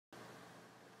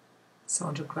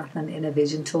Sandra Crathern, Inner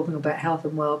Vision, talking about health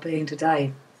and well-being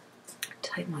today. I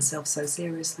take myself so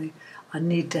seriously. I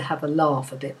need to have a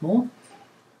laugh a bit more.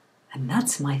 And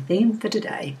that's my theme for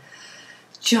today.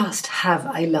 Just have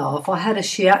a laugh. I had a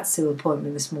shiatsu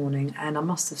appointment this morning and I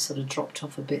must have sort of dropped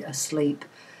off a bit asleep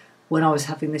when I was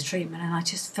having this treatment, and I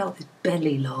just felt this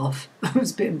belly laugh. It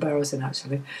was a bit embarrassing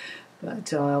actually,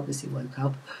 but I obviously woke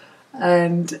up.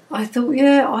 And I thought,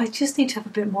 yeah, I just need to have a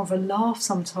bit more of a laugh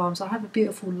sometimes. I have a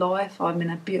beautiful life. I'm in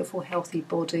a beautiful, healthy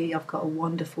body. I've got a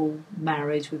wonderful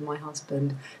marriage with my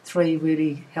husband, 3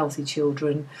 really healthy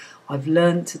children. I've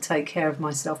learned to take care of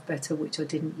myself better, which I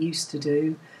didn't used to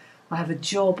do. I have a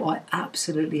job I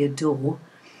absolutely adore.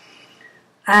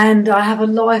 And I have a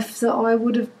life that I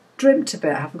would have dreamt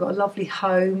about. I've got a lovely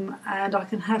home and I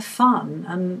can have fun.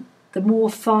 And the more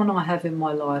fun I have in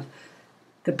my life,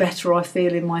 the better I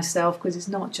feel in myself, because it's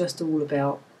not just all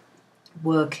about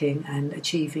working and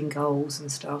achieving goals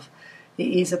and stuff. It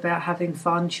is about having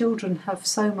fun. Children have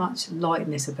so much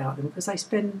lightness about them because they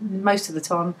spend most of the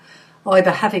time either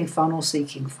having fun or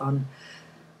seeking fun.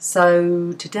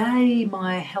 So today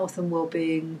my health and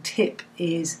well-being tip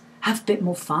is have a bit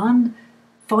more fun,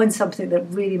 find something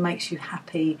that really makes you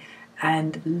happy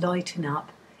and lighten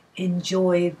up.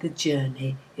 Enjoy the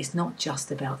journey. It's not just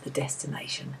about the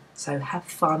destination. So have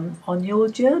fun on your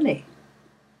journey.